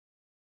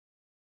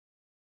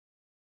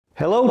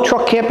Hello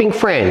truck camping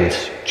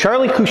friends,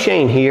 Charlie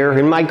Cushane here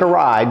in my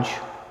garage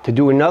to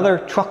do another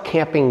truck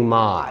camping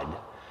mod.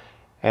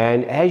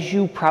 And as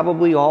you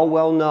probably all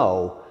well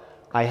know,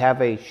 I have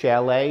a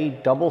Chalet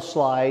double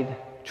slide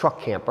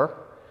truck camper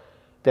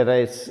that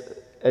is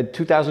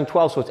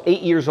 2012, so it's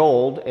 8 years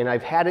old, and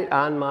I've had it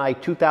on my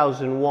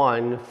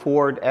 2001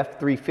 Ford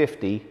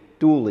F-350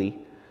 dually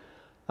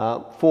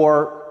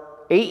for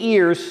 8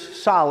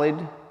 years solid,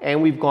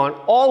 and we've gone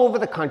all over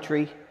the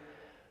country.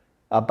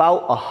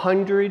 About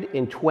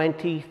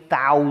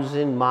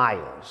 120,000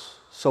 miles.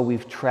 So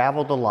we've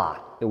traveled a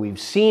lot and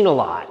we've seen a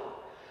lot.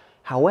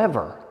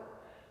 However,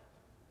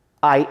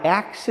 I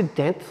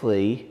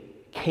accidentally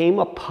came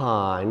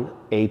upon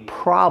a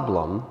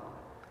problem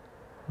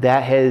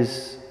that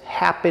has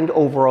happened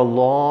over a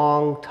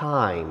long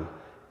time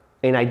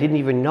and I didn't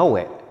even know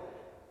it.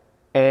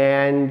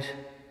 And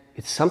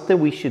it's something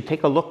we should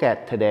take a look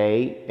at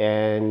today,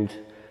 and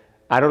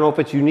I don't know if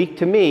it's unique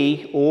to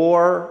me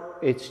or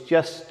it's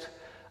just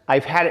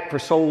I've had it for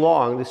so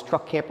long, this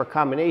truck camper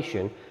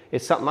combination.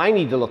 It's something I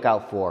need to look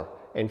out for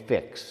and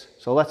fix.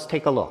 So let's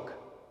take a look.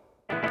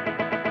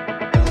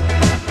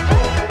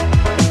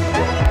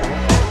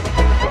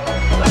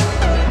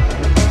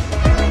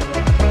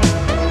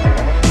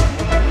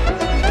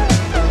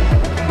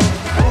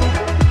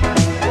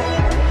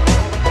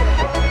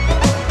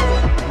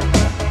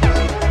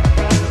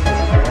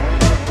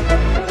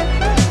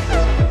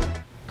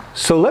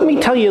 So let me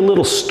tell you a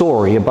little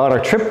story about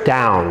our trip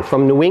down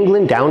from New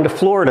England down to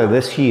Florida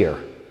this year.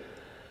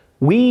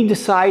 We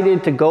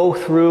decided to go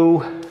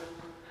through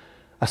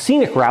a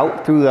scenic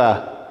route through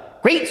the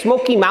Great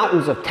Smoky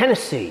Mountains of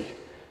Tennessee.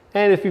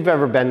 And if you've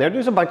ever been there,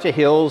 there's a bunch of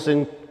hills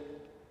and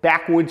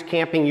backwoods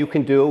camping you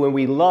can do, and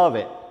we love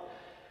it.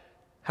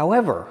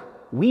 However,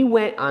 we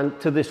went on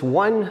to this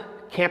one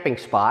camping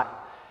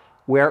spot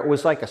where it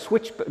was like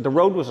the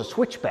road was a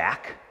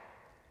switchback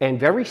and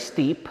very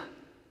steep.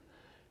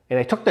 And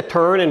I took the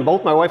turn, and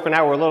both my wife and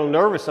I were a little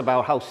nervous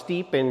about how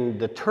steep in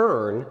the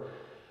turn,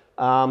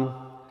 to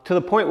the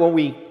point when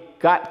we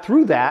got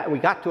through that and we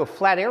got to a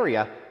flat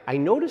area, I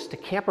noticed the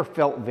camper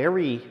felt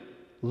very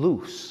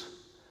loose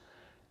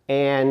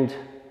and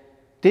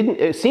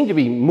it seemed to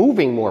be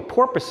moving more,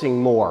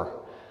 porpoising more.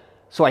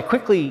 So I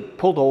quickly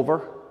pulled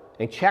over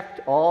and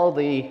checked all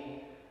the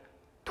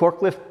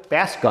Torklift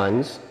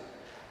Fastguns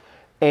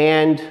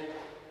and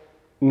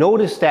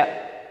noticed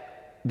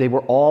that they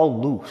were all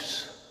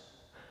loose.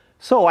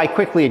 So I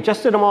quickly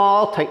adjusted them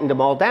all, tightened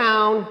them all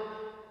down,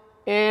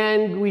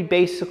 and we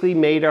basically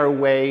made our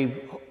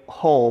way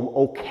home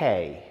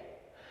okay.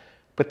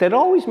 But that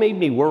always made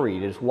me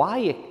worried, is why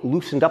it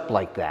loosened up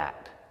like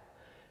that.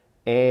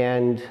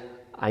 And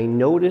I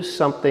noticed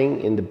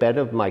something in the bed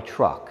of my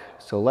truck.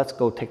 So let's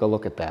go take a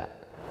look at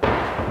that.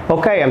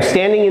 Okay, I'm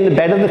standing in the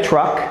bed of the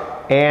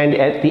truck, and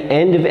at the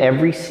end of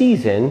every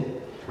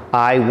season,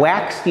 I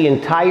wax the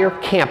entire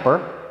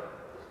camper,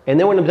 and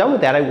then when I'm done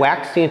with that, I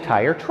wax the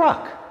entire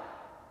truck.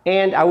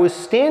 And I was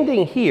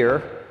standing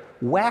here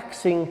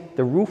waxing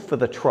the roof of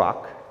the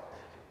truck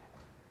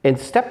and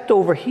stepped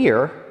over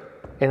here,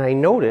 and I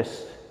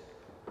noticed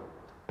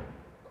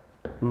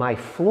my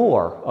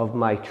floor of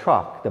my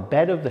truck, the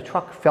bed of the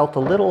truck, felt a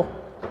little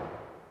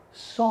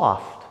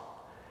soft.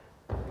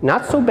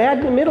 Not so bad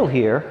in the middle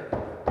here,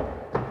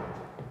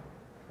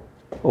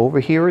 over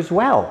here as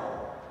well.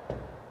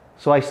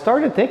 So I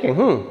started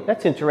thinking,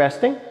 that's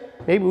interesting.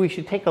 Maybe we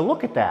should take a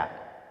look at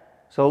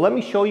that. So let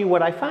me show you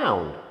what I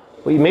found.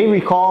 Well, you may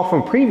recall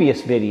from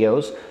previous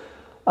videos,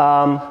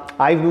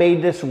 I've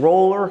made this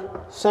roller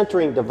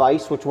centering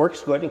device which works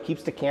good and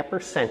keeps the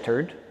camper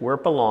centered where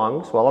it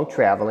belongs while I'm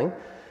traveling.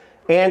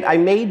 And I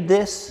made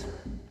this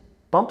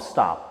bump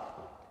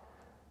stop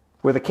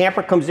where the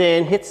camper comes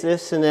in, hits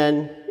this, and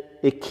then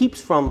it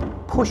keeps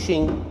from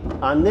pushing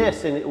on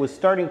this, and it was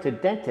starting to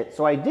dent it.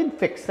 So I did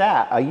fix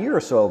that a year or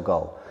so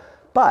ago.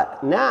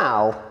 But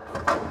now,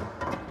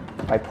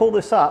 if I pull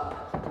this up,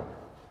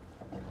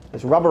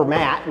 this rubber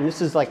mat, and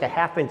this is like a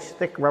 ½ inch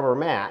thick rubber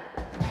mat.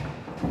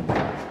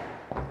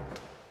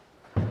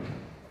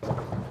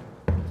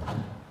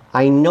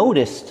 I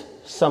noticed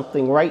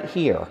something right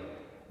here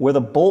where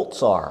the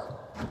bolts are.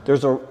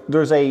 There's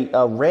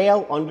a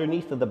rail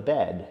underneath of the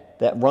bed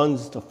that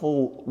runs the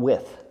full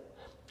width.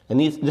 And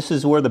this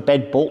is where the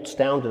bed bolts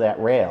down to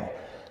that rail.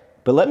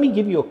 But let me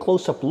give you a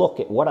close-up look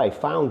at what I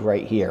found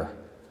right here.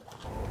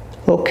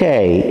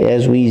 Okay,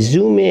 as we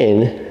zoom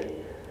in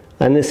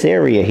on this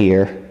area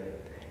here,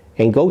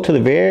 and go to the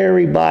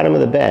very bottom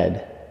of the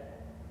bed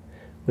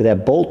where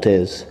that bolt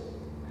is.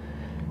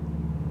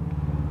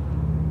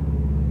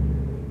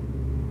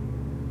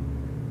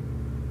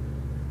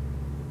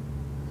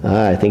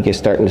 I think you're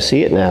starting to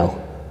see it now.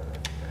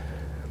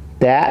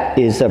 That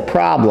is a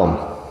problem.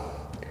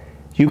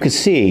 You can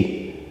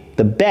see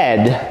the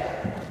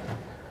bed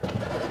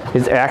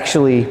is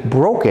actually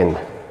broken.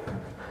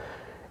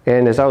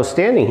 And as I was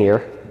standing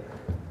here,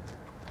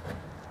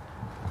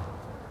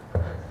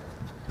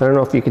 I don't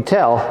know if you could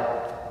tell,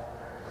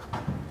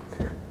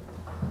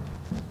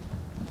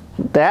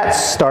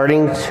 that's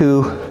starting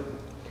to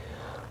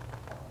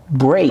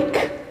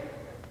break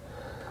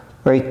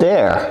right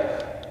there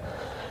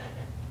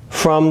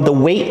from the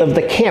weight of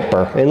the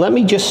camper. And let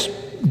me just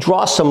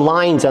draw some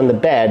lines on the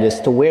bed as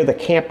to where the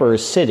camper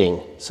is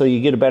sitting so you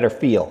get a better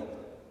feel.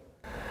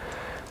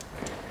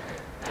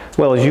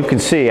 Well, as you can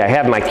see, I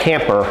have my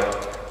camper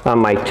on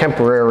my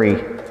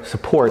temporary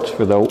supports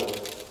for the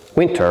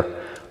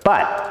winter,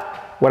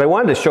 but what I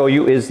wanted to show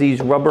you is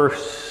these rubber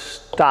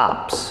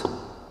stops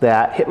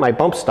that hit my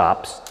bump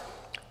stops.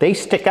 They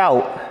stick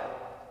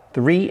out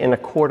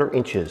 3¼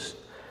 inches.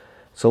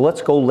 So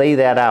let's go lay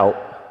that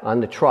out on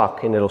the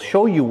truck, and it'll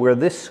show you where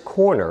this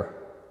corner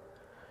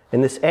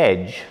and this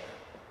edge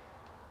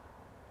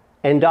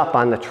end up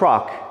on the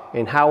truck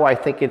and how I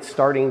think it's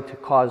starting to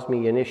cause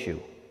me an issue.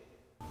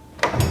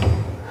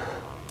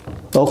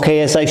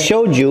 Okay, as I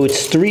showed you,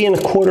 it's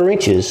 3¼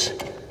 inches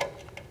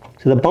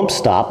to the bump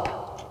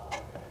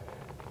stop.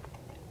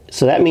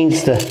 So that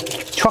means the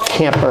truck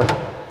camper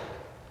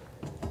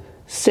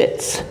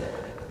sits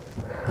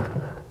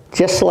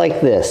just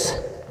like this.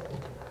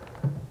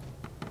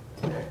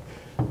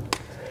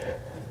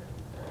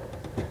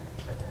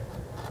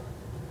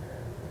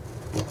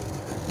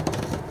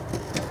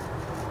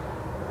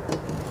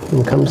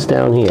 And comes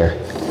down here.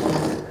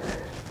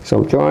 So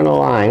I'm drawing a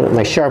line with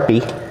my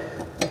Sharpie.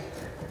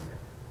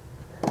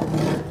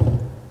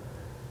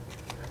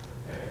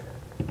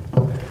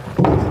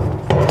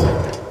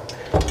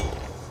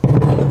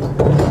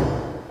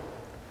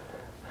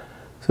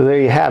 So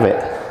there you have it.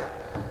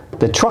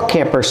 The truck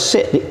camper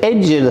the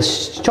edge of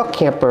the truck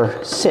camper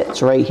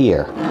sits right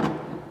here.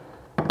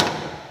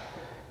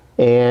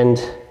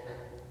 And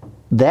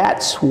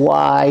that's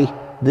why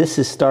this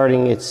is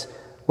starting,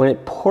 when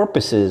it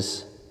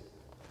porpoises,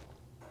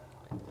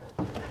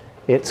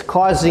 it's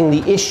causing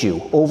the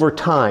issue over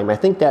time. I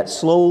think that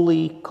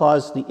slowly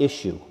caused the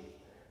issue.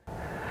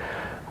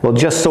 Well,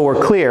 just so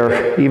we're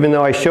clear, even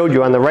though I showed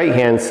you on the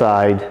right-hand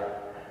side,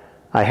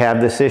 I have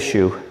this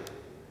issue.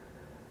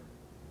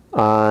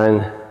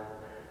 On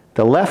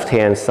the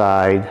left-hand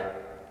side,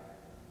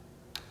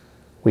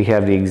 we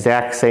have the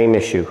exact same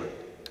issue.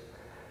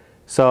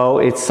 So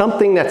it's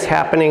something that's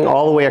happening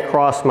all the way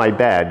across my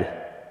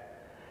bed.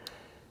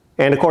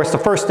 And of course, the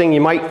first thing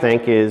you might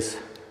think is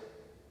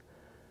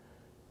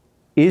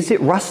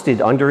it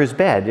rusted under his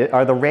bed?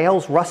 Are the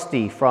rails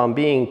rusty from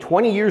being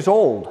 20 years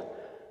old?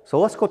 So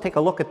let's go take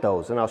a look at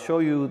those, and I'll show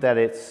you that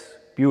it's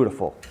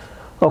beautiful.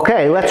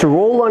 Okay, let's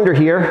roll under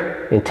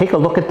here and take a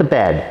look at the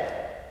bed.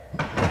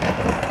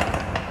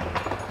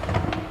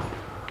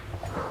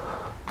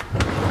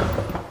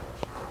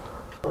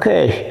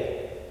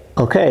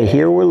 Okay,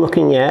 here we're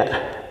looking at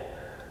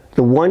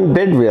the one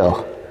bed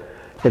rail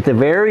at the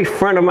very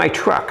front of my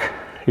truck.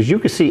 As you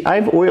can see,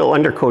 I've oil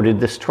undercoated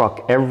this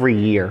truck every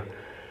year.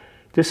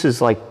 This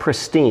is like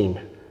pristine.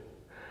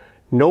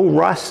 No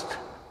rust,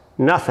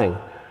 nothing.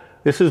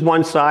 This is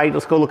one side.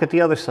 Let's go look at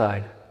the other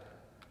side.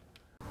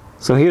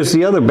 So here's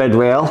the other bed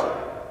rail.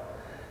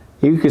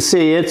 You can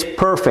see it's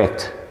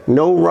perfect.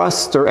 No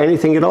rust or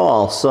anything at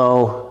all.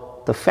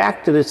 So the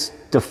fact that it's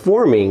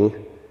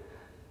deforming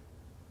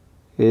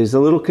is a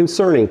little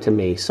concerning to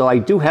me. So I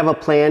do have a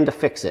plan to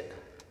fix it.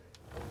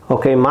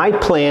 Okay, my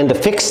plan to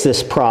fix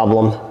this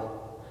problem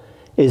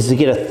is to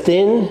get a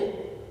thin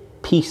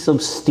piece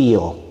of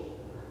steel.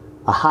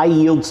 A high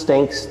yield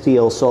strength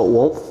steel so it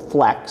won't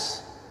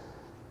flex,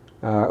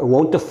 it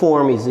won't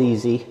deform as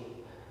easy,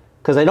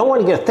 because I don't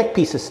want to get a thick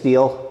piece of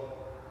steel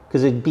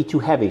because it'd be too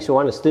heavy. So I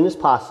want as thin as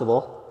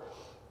possible,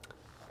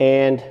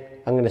 and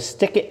I'm going to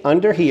stick it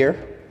under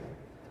here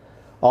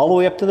all the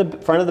way up to the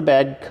front of the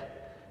bed,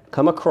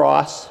 come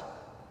across.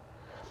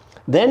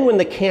 Then when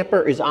the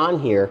camper is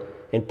on here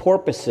and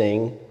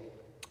porpoising,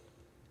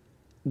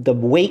 the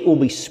weight will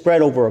be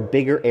spread over a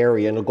bigger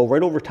area and it'll go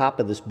right over top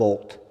of this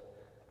bolt.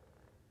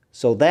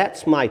 So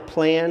that's my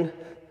plan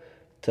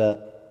to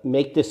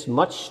make this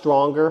much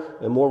stronger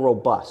and more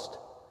robust.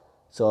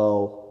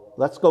 So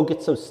let's go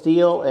get some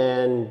steel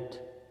and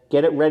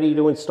get it ready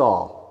to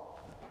install.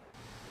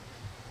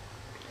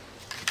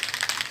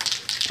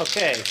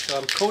 Okay, so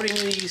I'm coating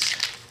these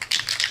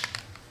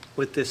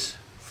with this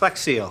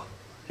Flex Seal.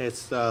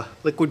 It's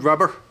liquid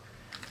rubber.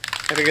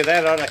 I figured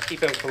that ought to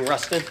keep them from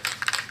rusting.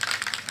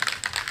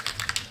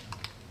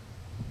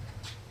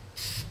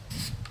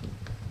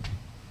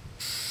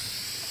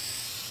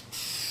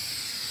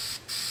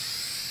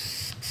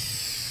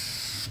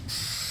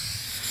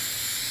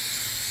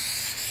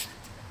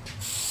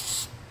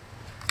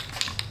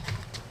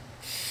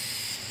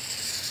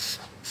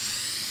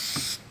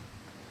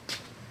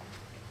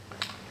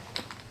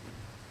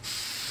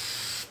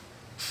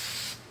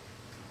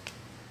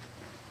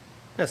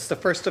 That's the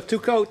first of 2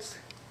 coats.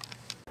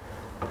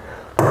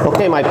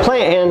 Okay, my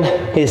plan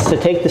is to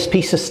take this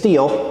piece of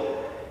steel.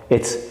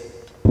 It's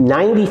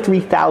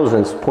 93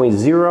 thousandths,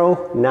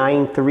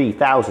 0.093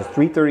 thousandths,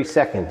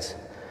 3/32.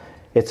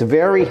 It's a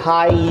very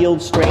high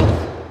yield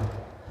strength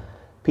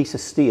piece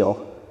of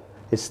steel.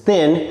 It's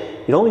thin.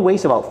 It only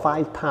weighs about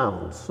 5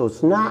 pounds, so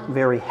it's not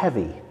very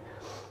heavy.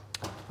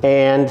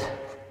 And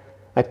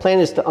my plan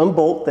is to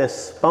unbolt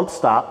this bump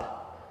stop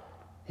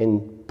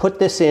and put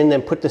this in,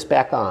 then put this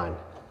back on.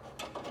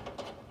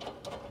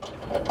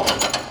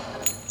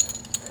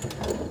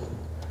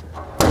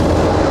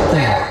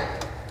 There.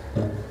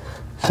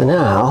 So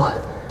now,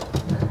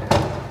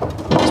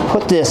 let's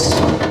put this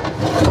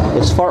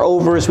as far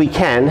over as we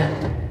can.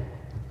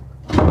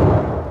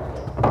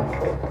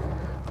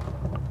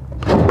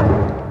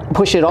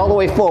 Push it all the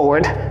way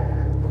forward.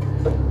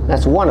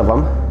 That's one of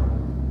them.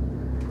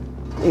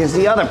 Here's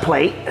the other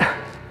plate.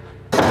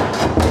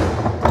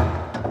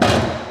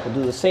 We'll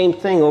do the same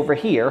thing over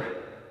here.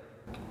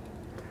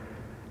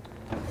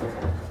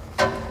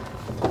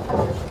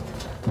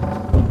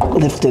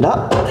 Lift it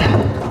up.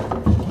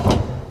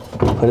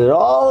 Put it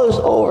all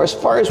over as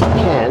far as we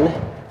can.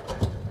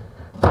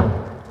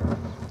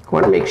 I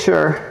want to make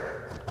sure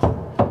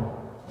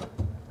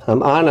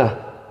I'm on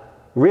a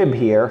rib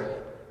here.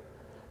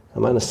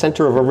 I'm on the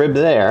center of a rib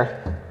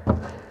there,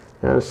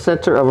 and the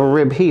center of a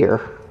rib here.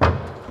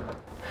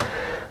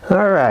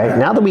 All right,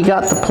 now that we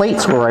got the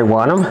plates where I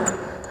want them,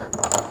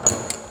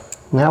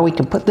 now we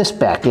can put this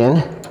back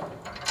in.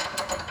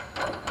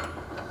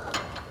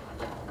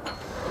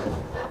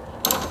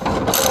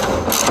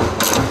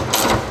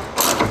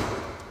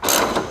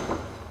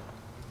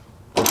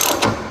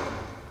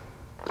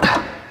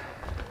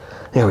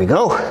 There we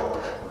go.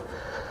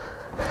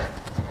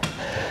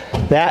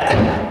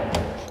 That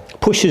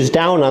pushes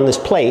down on this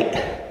plate,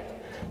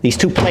 these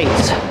two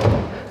plates,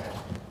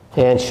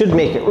 and should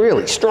make it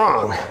really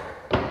strong.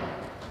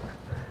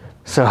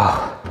 So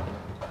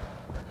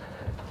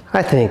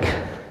I think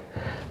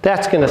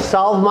that's going to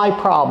solve my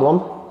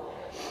problem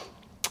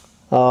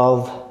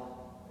of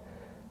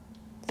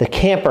the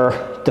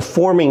camper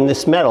deforming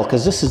this metal,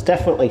 because this is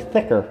definitely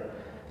thicker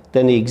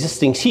than the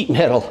existing sheet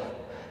metal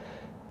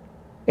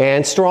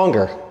and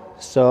stronger.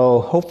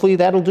 So hopefully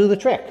that'll do the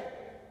trick.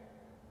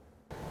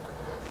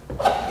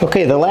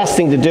 Okay, the last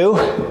thing to do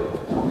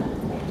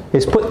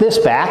is put this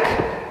back.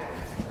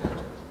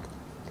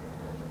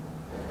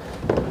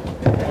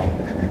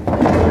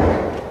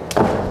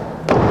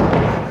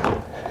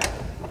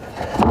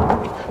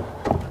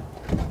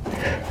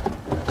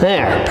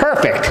 There,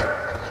 perfect.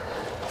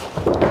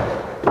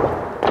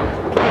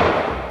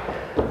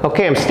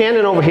 Okay, I'm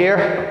standing over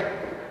here.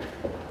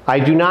 I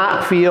do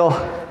not feel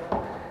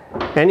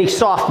any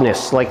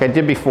softness like I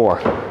did before.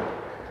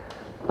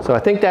 So I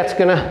think that's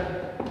gonna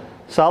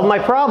solve my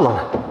problem.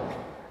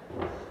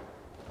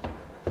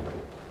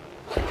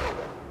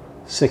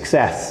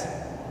 Success.